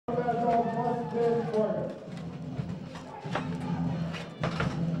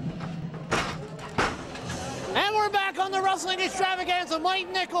wrestling extravaganza,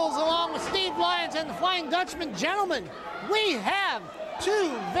 Mike Nichols, along with Steve Lyons and the Flying Dutchman. Gentlemen, we have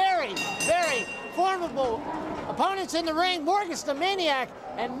two very, very formidable opponents in the ring, Morgus the Maniac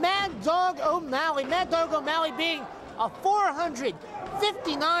and Mad Dog O'Malley. Mad Dog O'Malley being a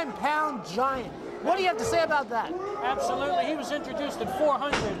 459-pound giant. What do you have to say about that? Absolutely. He was introduced at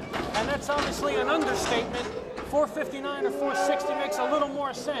 400, and that's obviously an understatement. 459 or 460 makes a little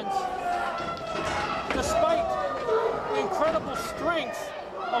more sense. Despite the incredible strength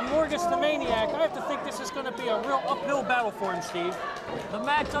of Morgus the Maniac, I have to think this is going to be a real uphill battle for him, Steve. The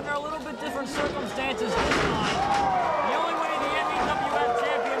match under a little bit different circumstances this time. The only way the MEWF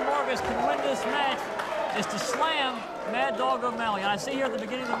champion Morgus can win this match is to slam Mad Dog O'Malley. And I see here at the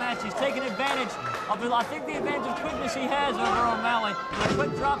beginning of the match, he's taking advantage of, I think, the advantage of quickness he has over O'Malley. With a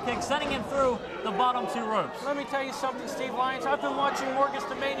quick drop kick, sending him through the bottom two ropes. Let me tell you something, Steve Lyons. I've been watching Morgus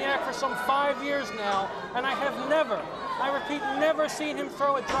the Maniac for some 5 years now, and I have never, I repeat, never seen him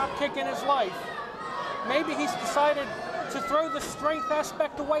throw a drop kick in his life. Maybe he's decided to throw the strength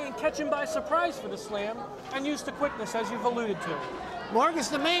aspect away and catch him by surprise for the slam and use the quickness, as you've alluded to. Morgus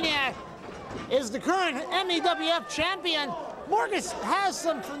the Maniac is the current MEWF champion. Morgus has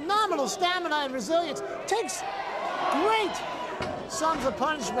some phenomenal stamina and resilience, takes great sums of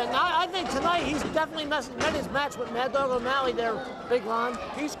punishment. Now, I think tonight he's definitely met his match with Mad Dog O'Malley there, Big Lon.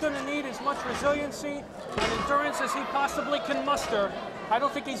 He's going to need as much resiliency and endurance as he possibly can muster. I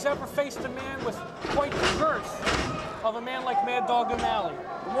don't think he's ever faced a man with quite the girth of a man like Mad Dog O'Malley.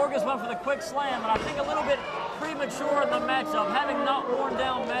 Morgus went for the quick slam, and I think a little bit premature in the matchup, having not worn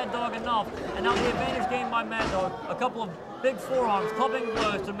down Mad Dog enough, and now the advantage gained by Mad Dog. A couple of big forearms, clubbing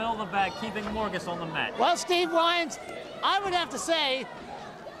blows to middle of the back, keeping Morgus on the mat. Well, Steve Lyons, I would have to say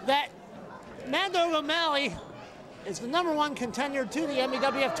that Mad Dog O'Malley is the #1 contender to the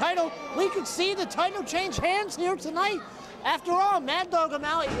MEWF title. We could see the title change hands here tonight. After all, Mad Dog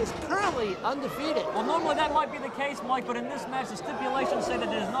O'Malley is currently undefeated. Well, normally that might be the case, Mike, but in this match, the stipulations say that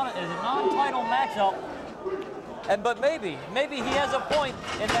it is a non-title matchup. But maybe he has a point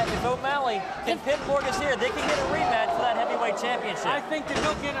in that if O'Malley can pin Morgus here, they can get a rematch for that heavyweight championship. I think that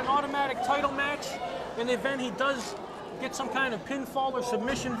he'll get an automatic title match in the event he does get some kind of pinfall or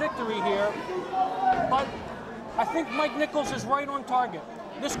submission victory here. But I think Mike Nichols is right on target.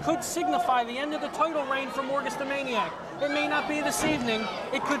 This could signify the end of the title reign for Morgus the Maniac. It may not be this evening,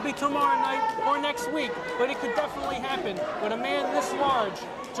 it could be tomorrow night or next week, but it could definitely happen when a man this large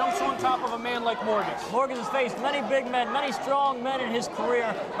jumps on top of a man like Morgus. Morgus has faced many big men, many strong men in his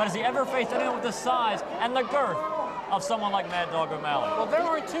career, but has he ever faced anyone with the size and the girth of someone like Mad Dog O'Malley? Well, there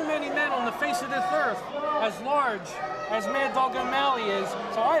aren't too many men on the face of this earth as large as Mad Dog O'Malley is,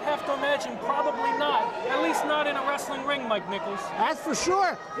 so I'd have to imagine probably not, at least not in a wrestling ring, Mike Nichols. That's for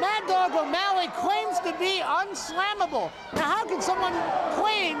sure. Mad Dog O'Malley claims to be unslammable. Now, how can someone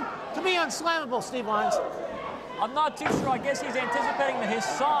claim to be unslammable, Steve Lyons? I'm not too sure. I guess he's anticipating that his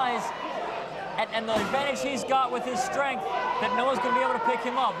size and the advantage he's got with his strength, that no one's going to be able to pick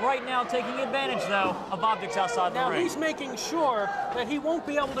him up. Right now, taking advantage, though, of objects outside the ring. Now, he's making sure that he won't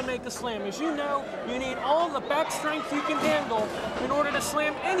be able to make a slam. As you know, you need all the back strength you can handle in order to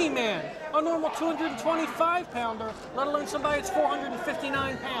slam any man. A normal 225-pounder, let alone somebody that's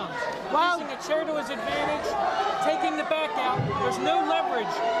 459 pounds. Well, using a chair to his advantage, taking the back out, there's no leverage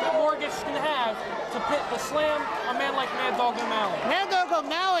that Morgus can have to slam a man like Mad Dog O'Malley. Mad Dog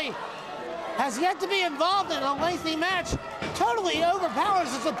O'Malley has yet to be involved in a lengthy match, totally overpowers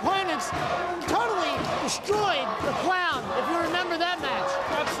his opponents, totally destroyed the Clown, if you remember that match.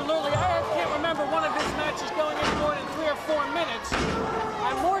 Absolutely. I can't remember one of his matches going any more than 3 or 4 minutes.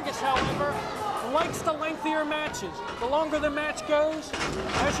 And Morgus, however, likes the lengthier matches. The longer the match goes,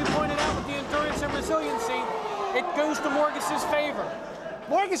 as you pointed out with the endurance and resiliency, it goes to Morgus's favor.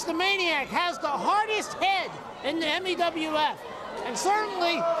 Morgus the Maniac has the hardest head in the MEWF, and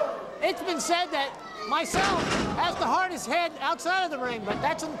certainly it's been said that myself has the hardest head outside of the ring, but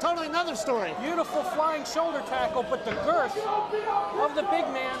that's totally another story. Beautiful flying shoulder tackle, but the girth of the big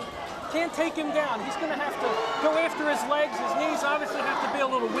man can't take him down. He's going to have to go after his legs. His knees obviously have to be a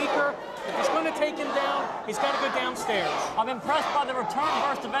little weaker. If he's going to take him down, he's got to go downstairs. I'm impressed by the return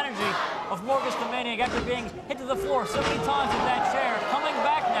burst of energy of Morgus the Maniac after being hit to the floor so many times in that chair. Coming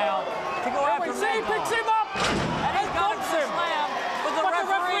back now to go after Mad Dog. Picks him up and he's got him slam, but the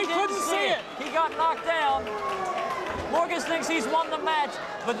referee couldn't see it. He got knocked down. Morgus thinks he's won the match,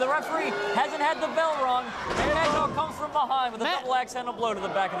 but the referee hasn't had the bell rung. And Mad Dog comes from behind with a double axe handle blow to the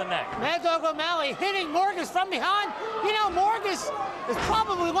back of the neck. Mad Dog O'Malley hitting Morgus from behind. You know, Morgus is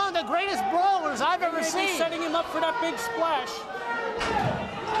probably one of the greatest brawlers I've ever seen. Setting him up for that big splash.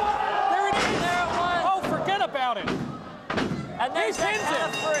 There it is. There it was. Oh, forget about it. And they He set pins Hannah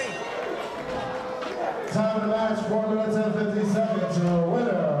it. free. Time of the match,